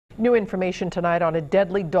New information tonight on a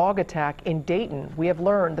deadly dog attack in Dayton. We have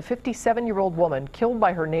learned the 57-year-old woman killed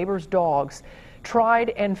by her neighbor's dogs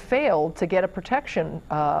tried and failed to get a protection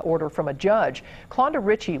order from a judge. Klonda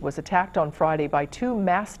Richey was attacked on Friday by two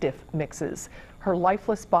Mastiff mixes. Her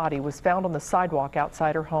lifeless body was found on the sidewalk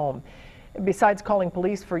outside her home. Besides calling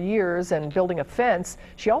police for years and building a fence,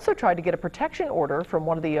 she also tried to get a protection order from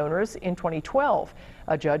one of the owners in 2012.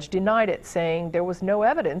 A judge denied it, saying there was no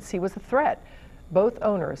evidence he was a threat. Both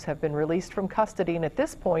owners have been released from custody, and at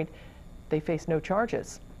this point, they face no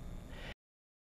charges.